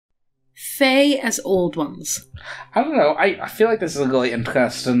fae as old ones? I don't know. I feel like this is a really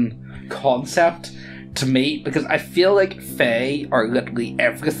interesting concept to me, because I feel like fae are literally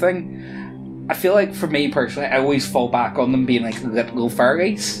everything. I feel like, for me personally, I always fall back on them being like little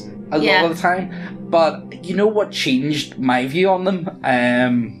fairies a lot of the time. But you know what changed my view on them?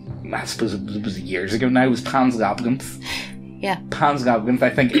 I suppose it was years ago now. It was Pan's Labyrinth. Yeah. Pan's Labyrinth,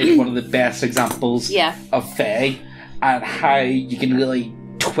 I think, is one of the best examples of fae and how you can really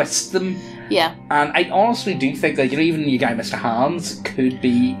twist them. Yeah. And I honestly do think, like, you know, even your guy Mr. Hands could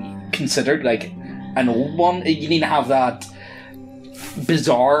be considered like an old one. You need to have that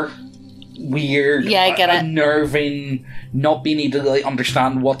bizarre, weird, unnerving, not being able to really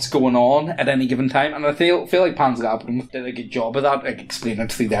understand what's going on at any given time. And I feel like Pan's Labyrinth did a good job of that, like explaining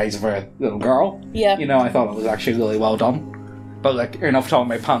it through the eyes of a little girl. Yeah. You know, I thought it was actually really well done. But like, enough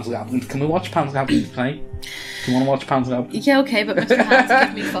talking about Pan's Labyrinth. Can we watch Pan's Labyrinth tonight? Do you want to watch Pan's Labyrinth? Yeah, okay, but Mr. Hands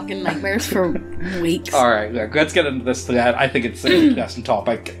give me fucking nightmares for weeks. Alright, look, let's get into this today. I think it's an interesting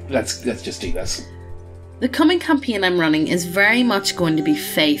topic. Let's just do this. The coming campaign I'm running is very much going to be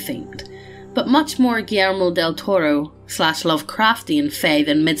fae themed, but much more Guillermo del Toro / Lovecraftian fae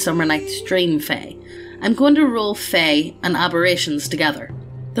than Midsummer Night's Dream fae. I'm going to roll fae and aberrations together.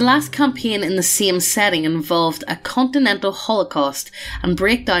 The last campaign in the same setting involved a continental holocaust and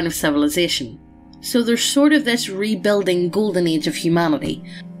breakdown of civilization. So there's sort of this rebuilding golden age of humanity,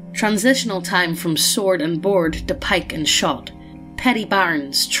 transitional time from sword and board to pike and shot, petty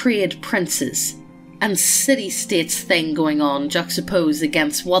barons, trade princes, and city-states thing going on juxtaposed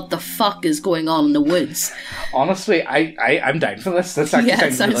against what the fuck is going on in the woods. Honestly, I'm down for this. This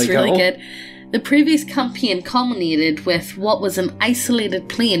actually sounds really good. The previous campaign culminated with what was an isolated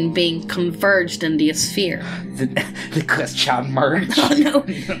plane being converged into a sphere. The Christian merge. Oh no.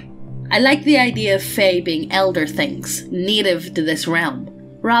 I like the idea of fae being elder things, native to this realm,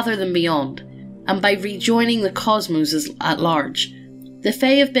 rather than beyond, and by rejoining the cosmos at large. The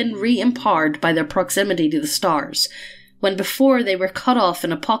fae have been re-empowered by their proximity to the stars, when before they were cut off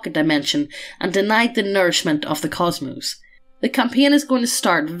in a pocket dimension and denied the nourishment of the cosmos. The campaign is going to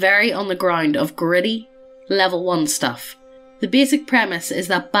start very on the ground of gritty, level 1 stuff. The basic premise is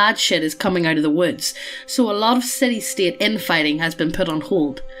that bad shit is coming out of the woods, so a lot of city-state infighting has been put on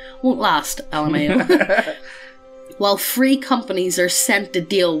hold. Won't last, LMAO. While free companies are sent to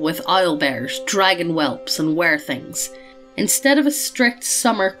deal with owlbears, dragon whelps and were-things. Instead of a strict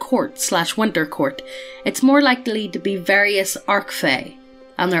summer court / winter court, it's more likely to be various archfae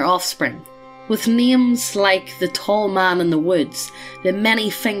and their offspring, with names like the tall man in the woods, the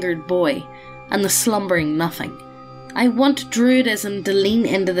many-fingered boy, and the slumbering nothing. I want druidism to lean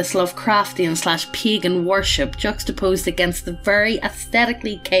into this Lovecraftian / pagan worship juxtaposed against the very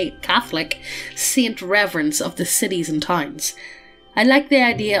aesthetically Catholic saint reverence of the cities and towns. I like the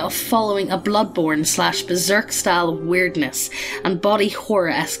idea of following a Bloodborne / Berserk style of weirdness and body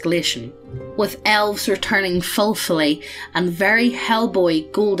horror escalation, with elves returning fulfully and very Hellboy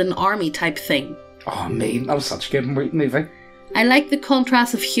Golden Army type thing. Oh man, that was such a good movie. I like the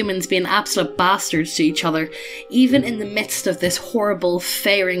contrast of humans being absolute bastards to each other, even in the midst of this horrible,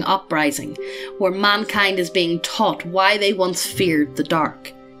 faring uprising, where mankind is being taught why they once feared the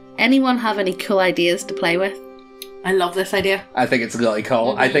dark. Anyone have any cool ideas to play with? I love this idea. I think it's really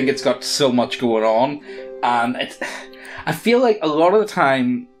cool. I think it's got so much going on, and I feel like a lot of the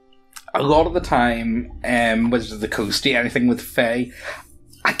time, Wizards of the Coast do anything with fae,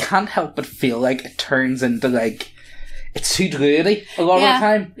 I can't help but feel like it turns into like, it's too druidy a lot of the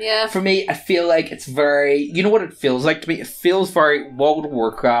time. Yeah. For me, I feel like it's very, you know what it feels like to me? It feels very World of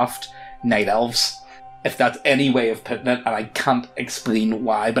Warcraft Night Elves, if that's any way of putting it, and I can't explain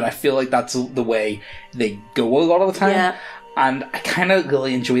why, but I feel like that's the way they go a lot of the time. Yeah. And I kind of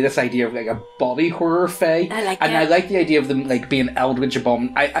really enjoy this idea of like a body horror fae. I like the idea of them like being Eldritch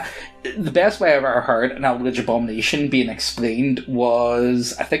Abomination. The best way I've ever heard an Eldritch Abomination being explained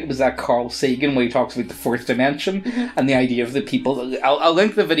was, I think it was that Carl Sagan where he talks about the fourth dimension and the idea of the people. I'll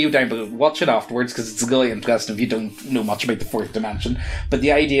link the video down below. Watch it afterwards because it's really interesting if you don't know much about the fourth dimension. But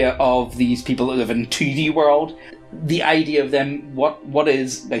the idea of these people that live in 2D world, the idea of them, what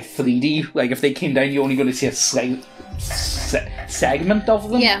is like 3D? Like if they came down, you're only going to see a slight segment of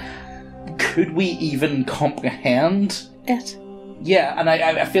them. Yeah. Could we even comprehend it? Yeah, and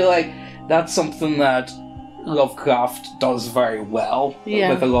I feel like that's something that Lovecraft does very well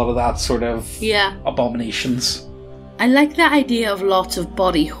with a lot of that sort of abominations. I like the idea of lots of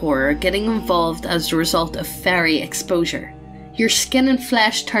body horror getting involved as a result of fairy exposure. Your skin and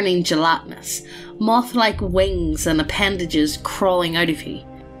flesh turning gelatinous, moth-like wings and appendages crawling out of you,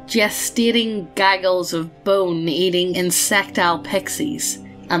 gestating gaggles of bone eating insectile pixies,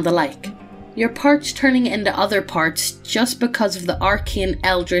 and the like. Your parts turning into other parts just because of the arcane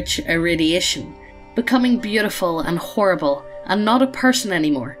eldritch irradiation, becoming beautiful and horrible and not a person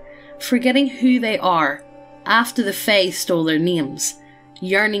anymore, forgetting who they are after the Fae stole their names,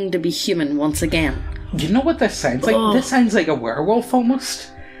 yearning to be human once again. You know what this sounds like? Oh. This sounds like a werewolf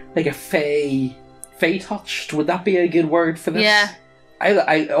almost. Like a Fae touched. Would that be a good word for this? Yeah. That's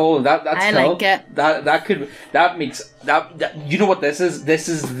I like it. That makes you know what this is? This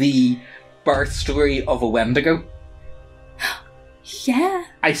is the birth story of a Wendigo. Yeah.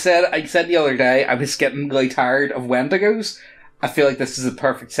 I said the other day I was getting really tired of Wendigos. I feel like this is a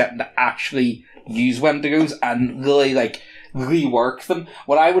perfect setting to actually use Wendigos and really like rework them.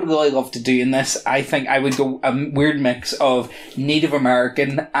 What I would really love to do in this, I think I would go a weird mix of Native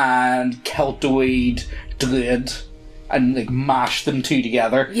American and Celtoid Druid and like mash them two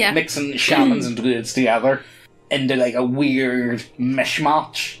together. Yeah. Mixing shamans and druids together into like a weird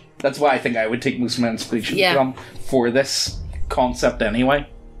mishmash. That's why I think I would take most of my inspiration from for this concept anyway.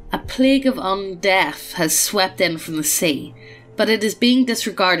 A plague of undeath has swept in from the sea, but it is being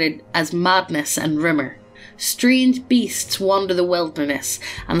disregarded as madness and rumour. Strange beasts wander the wilderness,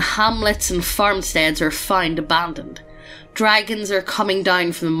 and hamlets and farmsteads are found abandoned. Dragons are coming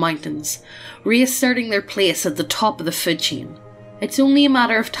down from the mountains, reasserting their place at the top of the food chain. It's only a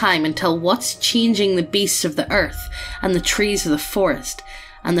matter of time until what's changing the beasts of the earth and the trees of the forest,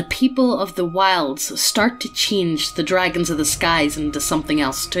 and the people of the wilds start to change the dragons of the skies into something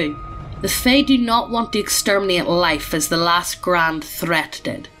else too. The Fae do not want to exterminate life as the last grand threat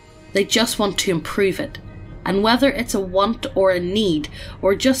did. They just want to improve it. And whether it's a want or a need,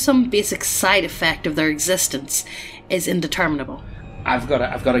 or just some basic side effect of their existence, is indeterminable. I've got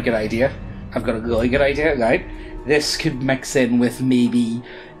a good idea. I've got a really good idea, right? This could mix in with maybe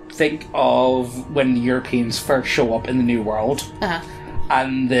think of when the Europeans first show up in the New World,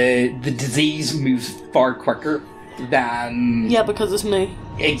 and the disease moves far quicker than... Yeah, because it's new.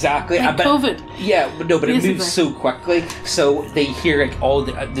 Exactly. Like COVID. Yeah, but Basically. It moves so quickly, so they hear like all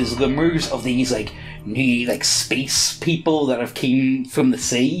these rumors of these like new like space people that have came from the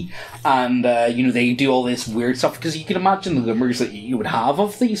sea, and they do all this weird stuff because you can imagine the rumors that you would have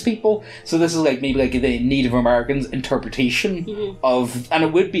of these people. So this is like maybe like the Native Americans' interpretation of, and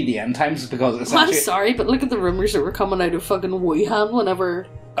it would be the end times because essentially. I'm sorry, but look at the rumors that were coming out of fucking Wuhan whenever.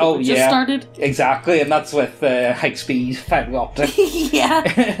 Oh just yeah, started. Exactly, and that's with high-speed fiber optic.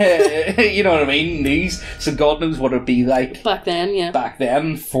 Yeah. You know what I mean? News. So God knows what it'd be like back then. Yeah. Back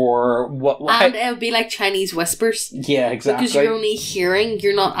then for what? And it would be like Chinese whispers. Yeah, exactly. Because you're only hearing.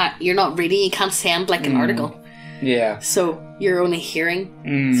 You're not reading. You can't send like an article. Yeah. So you're only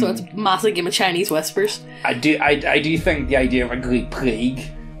hearing. So it's a massive game of Chinese whispers. I do think the idea of a Great Plague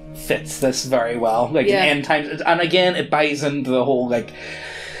fits this very well. Like in end times, and again, it buys into the whole like.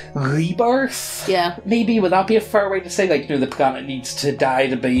 Rebirth? Yeah. Maybe, would that be a fair way to say? Like, the planet needs to die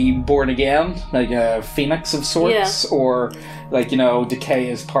to be born again? Like a phoenix of sorts? Yeah. Or, like, decay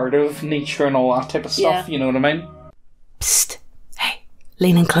is part of nature and all that type of stuff, you know what I mean? Psst. Hey,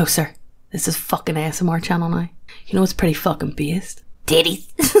 lean in closer. This is fucking ASMR channel now. You know what's pretty fucking based? Titties.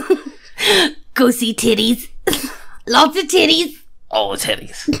 Go see titties. Lots of titties. All the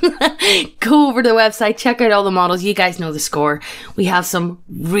titties. Go over to the website, check out all the models. You guys know the score. We have some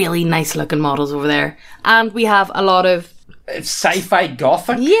really nice looking models over there. And we have a lot of... Sci-fi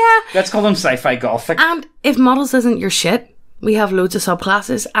gothic? Yeah. Let's call them sci-fi gothic. And if models isn't your shit, we have loads of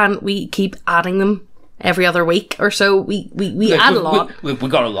subclasses and we keep adding them every other week or so. We add a lot. We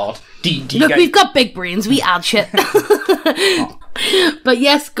got a lot. Look, we've got big brains. We add shit. But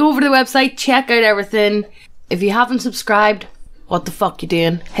yes, go over to the website, check out everything. If you haven't subscribed... What the fuck you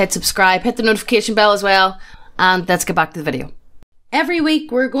doing? Hit subscribe, hit the notification bell as well, and let's get back to the video. Every week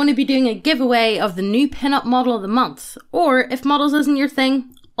we're going to be doing a giveaway of the new pinup model of the month, or if models isn't your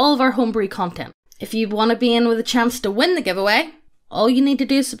thing, all of our homebrew content. If you want to be in with a chance to win the giveaway, all you need to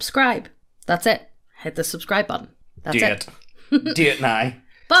do is subscribe. That's it. Hit the subscribe button. That's it. Do it now.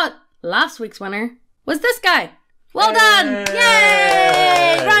 But last week's winner was this guy. Well done!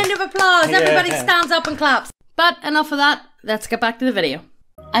 Yay! Round of applause. Everybody stands up and claps. But enough of that, let's get back to the video.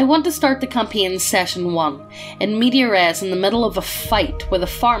 I want to start the campaign session 1, in media res in the middle of a fight with a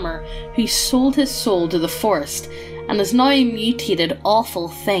farmer who sold his soul to the forest and is now a mutated awful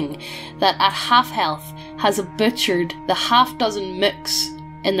thing that at half health has butchered the half-dozen mooks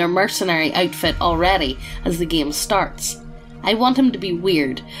in their mercenary outfit already as the game starts. I want him to be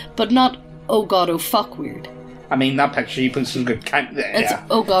weird, but not oh god oh fuck weird. I mean, that picture you posted good kind. It's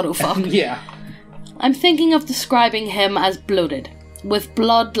oh god oh fuck. Yeah. I'm thinking of describing him as bloated, with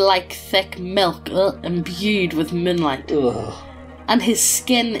blood like thick milk imbued with moonlight. Ugh. and his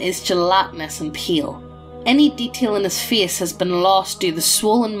skin is gelatinous and pale. Any detail in his face has been lost due to the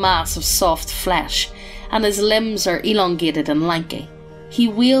swollen mass of soft flesh, and his limbs are elongated and lanky. He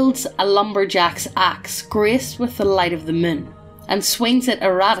wields a lumberjack's axe graced with the light of the moon, and swings it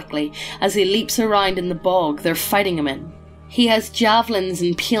erratically as he leaps around in the bog they're fighting him in. He has javelins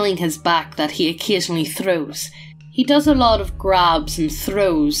impaling his back that he occasionally throws. He does a lot of grabs and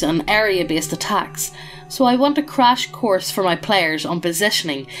throws and area-based attacks, so I want a crash course for my players on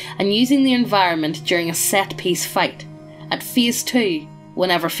positioning and using the environment during a set-piece fight. At Phase 2,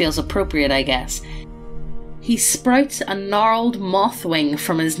 whenever feels appropriate I guess. He sprouts a gnarled moth wing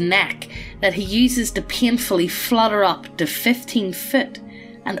from his neck that he uses to painfully flutter up to 15 foot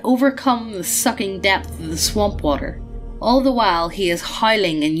and overcome the sucking depth of the swamp water. All the while he is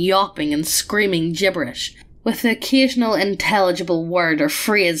howling and yawping and screaming gibberish, with the occasional intelligible word or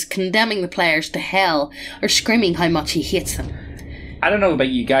phrase condemning the players to hell or screaming how much he hates them. I don't know about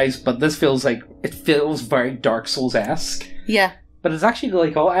you guys, but this feels like, it feels very Dark Souls-esque. Yeah. But it's actually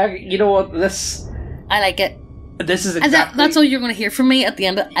like, you know what, this... I like it. This is exactly... That's all you're going to hear from me at the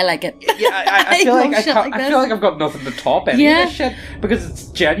end of it. I like it. Yeah, I feel like I feel like I've got nothing to top any of this shit, because it's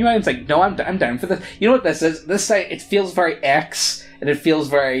genuine. It's like, no, I'm down for this. You know what this is? This site, it feels very X, and it feels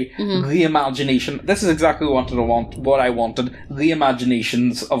very reimagination. This is exactly what I wanted.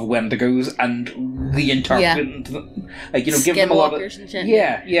 Reimaginations of Wendigos and reinterpreting them. Like, you know, give them a lot of... and shit.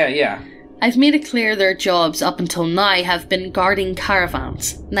 Yeah. I've made it clear their jobs up until now have been guarding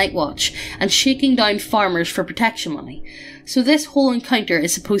caravans, night watch, and shaking down farmers for protection money. So this whole encounter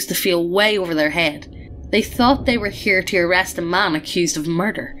is supposed to feel way over their head. They thought they were here to arrest a man accused of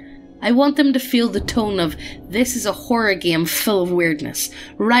murder. I want them to feel the tone of, this is a horror game full of weirdness,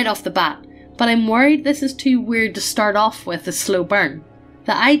 right off the bat, but I'm worried this is too weird to start off with a slow burn.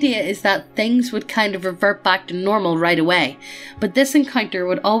 The idea is that things would kind of revert back to normal right away, but this encounter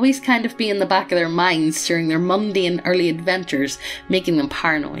would always kind of be in the back of their minds during their mundane early adventures, making them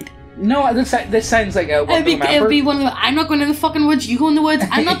paranoid. No, this sounds like a It'd be one of the, I'm not going in the fucking woods, you go in the woods,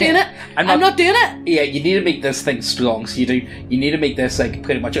 I'm not doing it, I'm not doing it! Yeah, you need to make this thing strong, so you need to make this like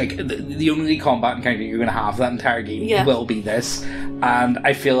pretty much like the only combat encounter you're going to have that entire game will be this, and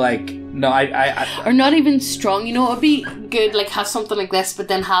I feel like or not even strong, you know, it would be good, like, have something like this, but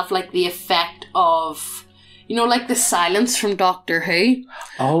then have, like, the effect of, you know, like the silence from Doctor Who.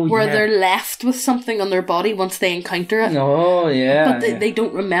 Oh, where they're left with something on their body once they encounter it. Oh, yeah. But they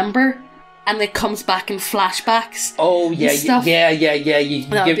don't remember, and it comes back in flashbacks. Oh, yeah, yeah.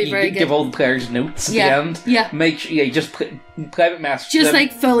 You give all the players notes at the end. Yeah. Make sure, you just put private message just,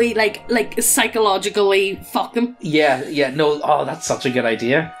 like, fully, like, psychologically fuck them. Yeah, no, that's such a good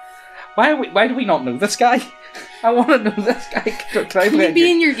idea. Why do we not know this guy? I want to know this guy. Can he be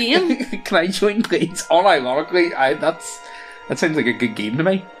in your game? Can I join, please? Unironically, that sounds like a good game to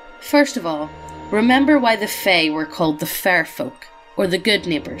me. First of all, remember why the Fae were called the Fair Folk, or the Good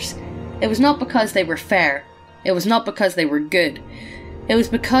Neighbours. It was not because they were fair. It was not because they were good. It was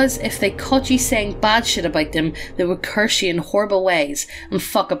because if they caught you saying bad shit about them, they would curse you in horrible ways and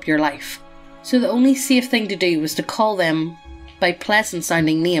fuck up your life. So the only safe thing to do was to call them by pleasant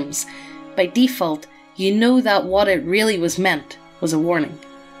sounding names. By default, you know that what it really was meant was a warning.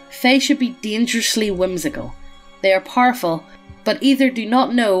 Fae should be dangerously whimsical. They are powerful, but either do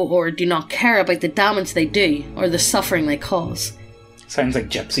not know or do not care about the damage they do or the suffering they cause. Sounds like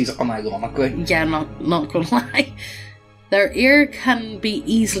gypsies, unironically. Yeah, not gonna lie. Their ear can be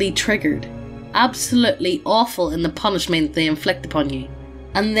easily triggered. Absolutely awful in the punishment they inflict upon you.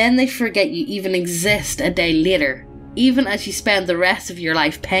 And then they forget you even exist a day later, even as you spend the rest of your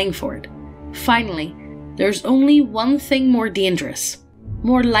life paying for it. Finally, there's only one thing more dangerous,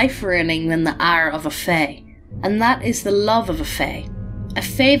 more life-ruining than the ire of a Fae, and that is the love of a Fae. A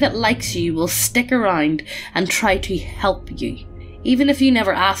Fae that likes you will stick around and try to help you, even if you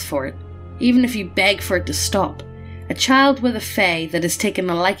never ask for it, even if you beg for it to stop. A child with a Fae that has taken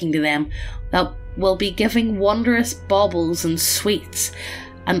a liking to them, that will be giving wondrous baubles and sweets,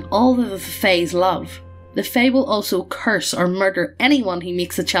 and all that the Faes love. The Fae will also curse or murder anyone who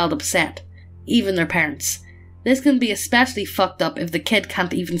makes the child upset, even their parents. This can be especially fucked up if the kid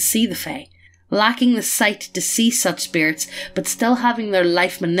can't even see the Fae, lacking the sight to see such spirits, but still having their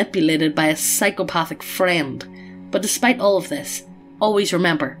life manipulated by a psychopathic friend. But despite all of this, always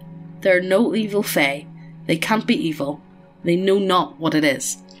remember, there are no evil Fae, they can't be evil, they know not what it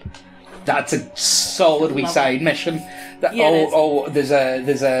is. That's a solid wee side mission. There's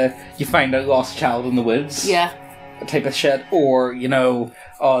you find a lost child in the woods. Yeah. Type of shit, or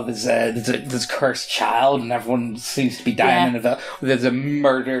there's a cursed child and everyone seems to be dying in a village. There's a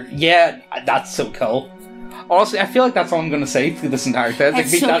murder. Yeah, that's so cool. Honestly, I feel like that's all I'm going to say through this entire thing.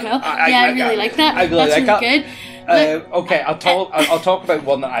 It's so cool. I really like that. I really that's like really that. good. Okay, I'll talk about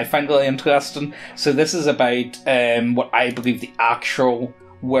one that I find really interesting. So this is about what I believe the actual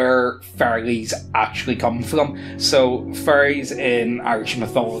where fairies actually come from. So fairies in Irish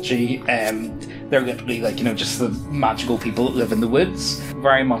mythology, they're literally like, just the magical people that live in the woods.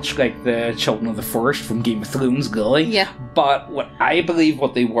 Very much like the children of the forest from Game of Thrones, really. Yeah. But what I believe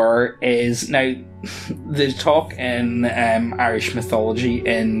what they were is, now, the talk in Irish mythology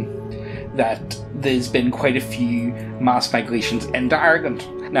that there's been quite a few mass migrations into Ireland.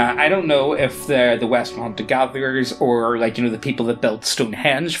 Now, I don't know if they're the Western hunter-gatherers or, the people that built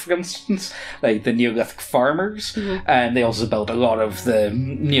Stonehenge, for instance, like the Neolithic farmers, and they also built a lot of the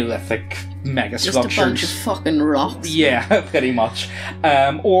Neolithic mega structures. Just a bunch of fucking rocks. Yeah, pretty much.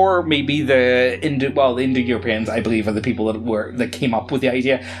 Or maybe the Indo-Europeans, I believe, are the people that came up with the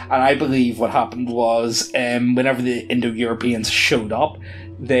idea, and I believe what happened was, whenever the Indo-Europeans showed up,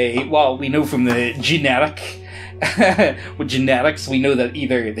 we know from the with genetics, we know that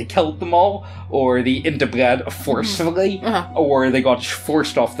either they killed them all, or they interbred forcefully, or they got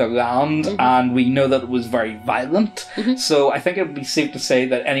forced off their land, and we know that it was very violent. So I think it would be safe to say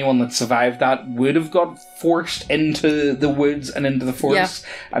that anyone that survived that would have got forced into the woods and into the forest,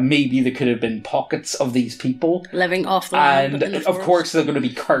 and maybe there could have been pockets of these people living off the land. And of course they're going to be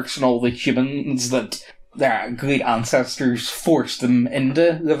cursing all the humans that their great ancestors forced them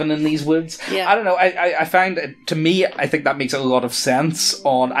into living in these woods. Yeah. I don't know, I find, to me, I think that makes a lot of sense.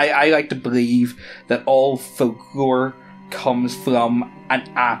 I like to believe that all folklore comes from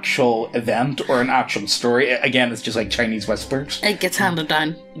an actual event or an actual story. Again, it's just like Chinese whispers. It gets handed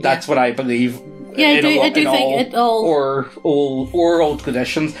down. That's what I believe. Yeah, I do think it all... Or old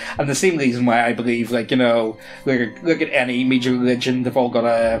traditions. And the same reason why I believe, look at any major religion, they've all got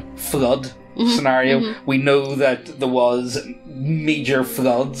a flood scenario. We know that there was major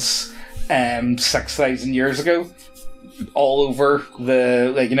floods 6,000 years ago all over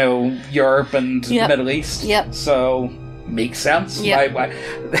the Europe and Middle East. Yep. So makes sense why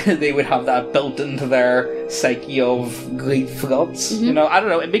they would have that built into their psyche of great floods. I don't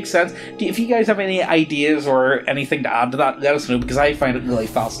know, it makes sense. If you guys have any ideas or anything to add to that, let us know, because I find it really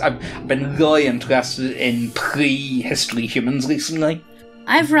fast. I've been really interested in pre-history humans recently.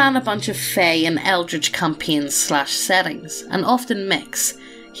 I've ran a bunch of Fae and Eldritch campaigns / settings, and often mix.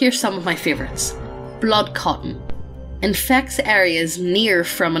 Here's some of my favourites. Blood Cotton. Infects areas near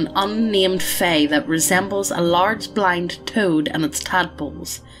from an unnamed Fae that resembles a large blind toad and its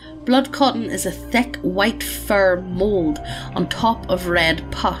tadpoles. Blood Cotton is a thick white fur mould on top of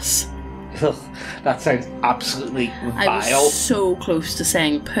red pus. Ugh, that sounds absolutely vile. I was so close to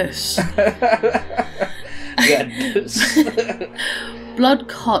saying puss. Red puss. Blood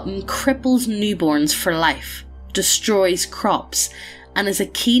Cotton cripples newborns for life, destroys crops, and is a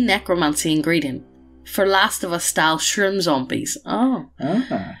key necromancy ingredient for Last of Us style shroom zombies.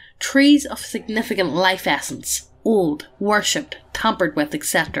 Trees of significant life essence, old, worshipped, tampered with,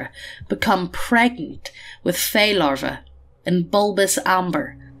 etc., become pregnant with Fae larvae in bulbous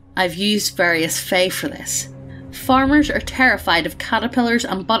amber. I've used various Fae for this. Farmers are terrified of caterpillars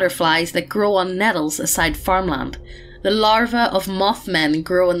and butterflies that grow on nettles aside farmland. The larvae of mothmen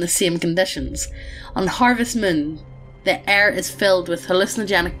grow in the same conditions. On Harvest Moon, the air is filled with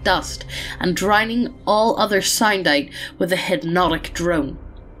hallucinogenic dust and drowning all other sound out with a hypnotic drone.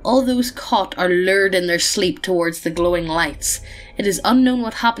 All those caught are lured in their sleep towards the glowing lights. It is unknown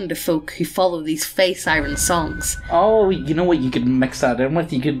what happened to folk who follow these Fae siren songs. Oh, you know what you could mix that in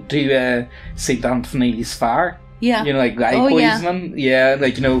with? You could do St. Anthony's Fire. Yeah. Like eye poisoning. Yeah,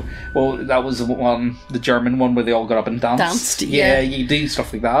 that was the German one where they all got up and danced. Yeah, you do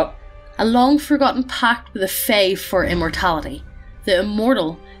stuff like that. A long-forgotten pact with the Fae for immortality. The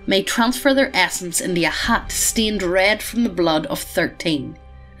immortal may transfer their essence into a hat stained red from the blood of 13.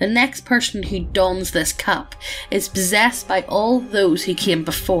 The next person who dons this cap is possessed by all those who came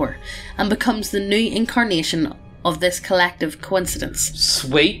before, and becomes the new incarnation of this collective coincidence.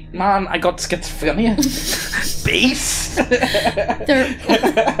 Sweet, man, I got schizophrenia. Base.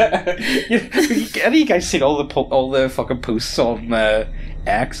 Have you guys seen all the fucking posts on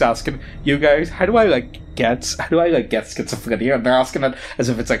X asking you guys, how do I get schizophrenia? And they're asking it as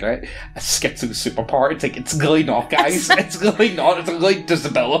if it's like a schizo superpower. It's like, it's really not, guys. It's really not. It's a really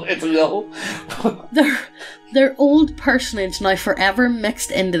disability. It's real. Their old personage now forever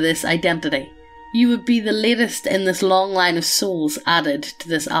mixed into this identity. You would be the latest in this long line of souls added to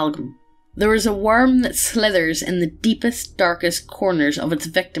this album. There is a worm that slithers in the deepest, darkest corners of its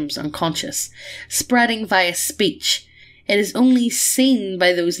victim's unconscious, spreading via speech. It is only seen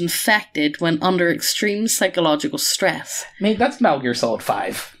by those infected when under extreme psychological stress. Mate, that's Metal Gear Solid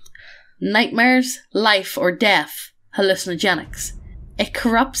 5. Nightmares, life or death, hallucinogenics. It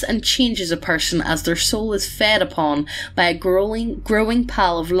corrupts and changes a person as their soul is fed upon by a growing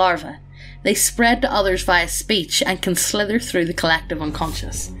pile of larvae. They spread to others via speech and can slither through the collective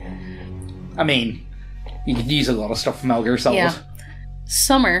unconscious. I mean, you could use a lot of stuff from Metal Gear Solid. Yeah.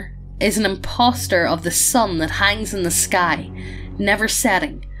 Summer is an imposter of the sun that hangs in the sky, never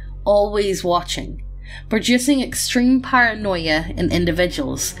setting, always watching, producing extreme paranoia in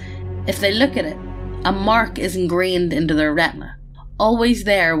individuals. If they look at it, a mark is ingrained into their retina, always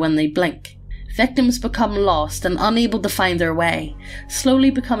there when they blink. Victims become lost and unable to find their way, slowly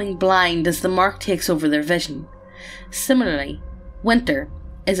becoming blind as the mark takes over their vision. Similarly, winter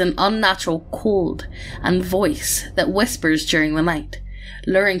is an unnatural cold and voice that whispers during the night,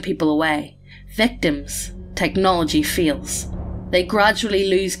 luring people away. Victims, technology feels. They gradually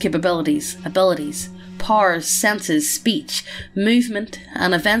lose capabilities, abilities, powers, senses, speech, movement,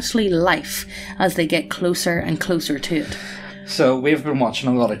 and eventually life as they get closer and closer to it. So, we've been watching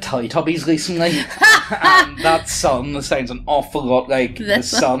a lot of Teletubbies recently, and that sun sounds an awful lot like the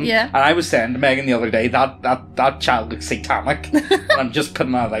sun. Yeah. And I was saying to Megan the other day, that child looks satanic. And I'm just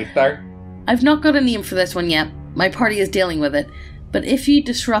putting that out there. I've not got a name for this one yet. My party is dealing with it. But if you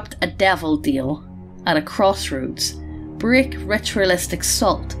disrupt a devil deal at a crossroads, break ritualistic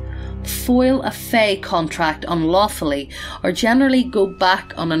salt, foil a fae contract unlawfully, or generally go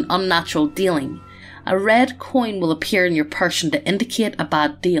back on an unnatural dealing, a red coin will appear in your person to indicate a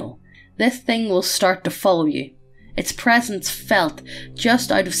bad deal. This thing will start to follow you, its presence felt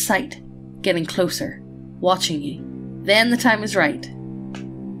just out of sight, getting closer, watching you. Then the time is right.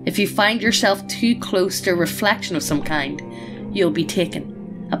 If you find yourself too close to a reflection of some kind, you'll be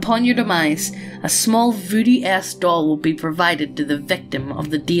taken. Upon your demise, a small voodoo-esque doll will be provided to the victim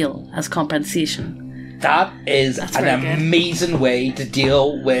of the deal as compensation. That is an amazing way to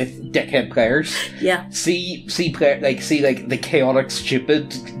deal with dickhead players. Yeah. See the chaotic,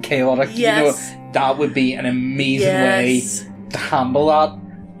 stupid, chaotic. Yes. You know, that would be an amazing way to handle that.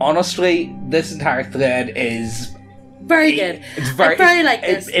 Honestly, this entire thread is very good. I very like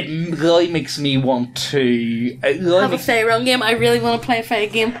this. It really makes me want to have a fae run game. I really want to play a fae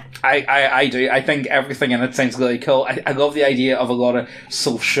game. I do. I think everything in it sounds really cool. I love the idea of a lot of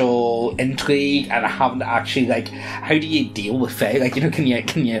social intrigue and having to actually, like, how do you deal with fae? Like, you know, can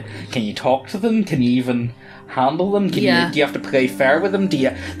you talk to them? Can you even handle them? Do you have to play fair with them?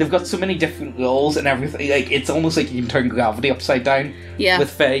 They've got so many different roles and everything. Like, it's almost like you can turn gravity upside down. Yeah.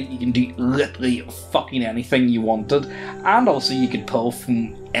 With fae, you can do literally fucking anything you wanted, and also you could pull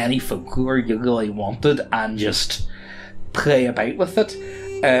from any folklore you really wanted and just play about with it.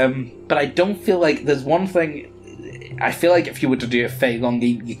 But I don't feel like there's one thing. I feel like if you were to do a fae long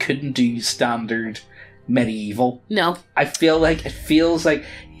game, you couldn't do standard medieval. No. I feel like it feels like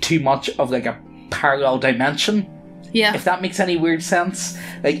too much of like a parallel dimension. Yeah. If that makes any weird sense.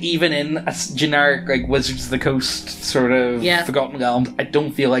 Like, even in a generic, like, Wizards of the Coast sort of Forgotten Realms, I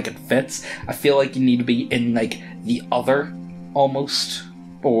don't feel like it fits. I feel like you need to be in, like, the other, almost.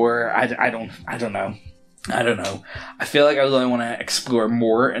 Or, I don't know. I don't know. I feel like I really want to explore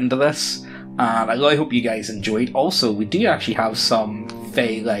more into this. And I really hope you guys enjoyed. Also, we do actually have some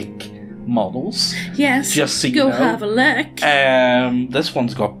fae-like models. Yes. Just so you go know. have a look. This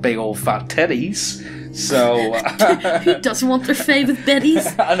one's got big old fat titties. So who doesn't want their fae with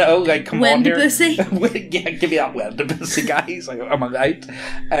bitties? I know, like, come on here. WENDUSSY. Yeah, give me that WENDUSSY, guys. Like, am I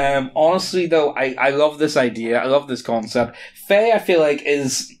right? Honestly, though, I love this idea. I love this concept. Fae, I feel like,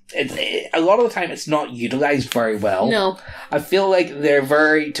 a lot of the time it's not utilised very well. No. I feel like they're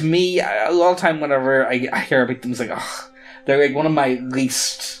very, to me, a lot of the time whenever I hear about them, it's like, they're like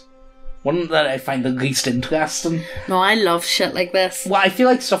one that I find the least interesting. No, I love shit like this. Well, I feel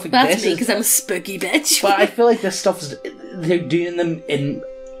like stuff like That's this. That's me, because I'm a spooky bitch. But I feel like this stuff is, they're doing them in,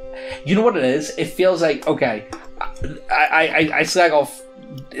 you know what it is? It feels like, okay, I slag off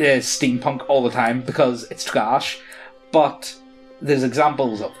steampunk all the time because it's trash, but there's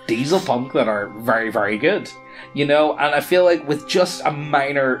examples of diesel punk that are very, very good. You know, and I feel like with just a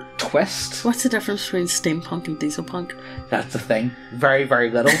minor twist... What's the difference between steampunk and diesel punk? That's the thing. Very, very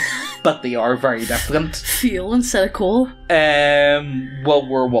little. But they are very different. Fuel instead of coal? World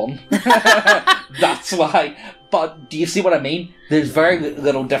War One. That's why. But do you see what I mean? There's very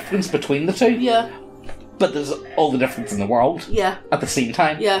little difference between the two. Yeah. But there's all the difference in the world. Yeah. At the same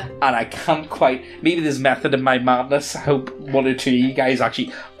time. Yeah. And I can't quite... Maybe there's method in my madness. I hope one or two of you guys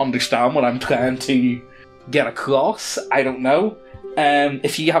actually understand what I'm trying to get across. I don't know.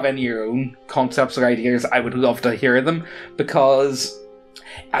 If you have any of your own concepts or ideas, I would love to hear them, because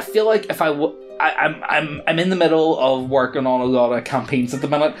I feel like if I'm in the middle of working on a lot of campaigns at the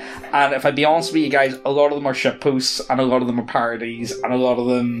minute, and if I be honest with you guys, a lot of them are shitposts, and a lot of them are parodies, and a lot of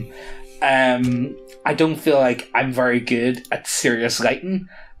them, I don't feel like I'm very good at serious writing.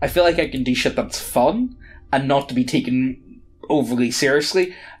 I feel like I can do shit that's fun, and not to be taken overly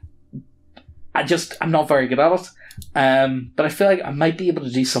seriously. I'm not very good at it. But I feel like I might be able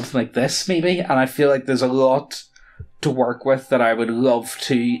to do something like this, maybe, and I feel like there's a lot to work with that I would love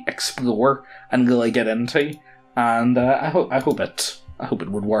to explore and really get into, and I hope it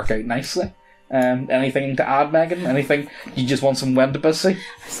would work out nicely. Anything to add, Megan? Anything? You just want some WENDUSSY?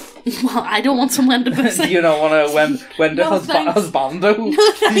 Well, I don't want some WENDUSSY. You don't want to husbando? No,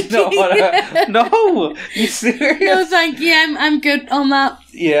 thank you. No, you serious? No, thank you. I'm good on that.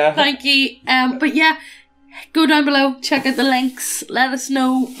 Yeah. Thank you. But yeah, go down below, check out the links, let us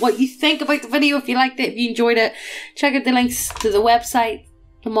know what you think about the video, if you liked it, if you enjoyed it. Check out the links to the website,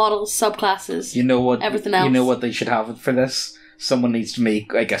 the models, subclasses, everything else. You know what they should have for this? Someone needs to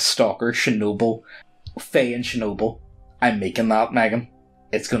make like a stalker Chernobyl, Faye and Chernobyl. I'm making that, Megan.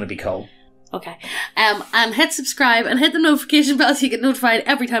 It's gonna be cool. Okay. And hit subscribe and hit the notification bell so you get notified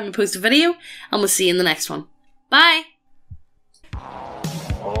every time we post a video, and we'll see you in the next one. Bye!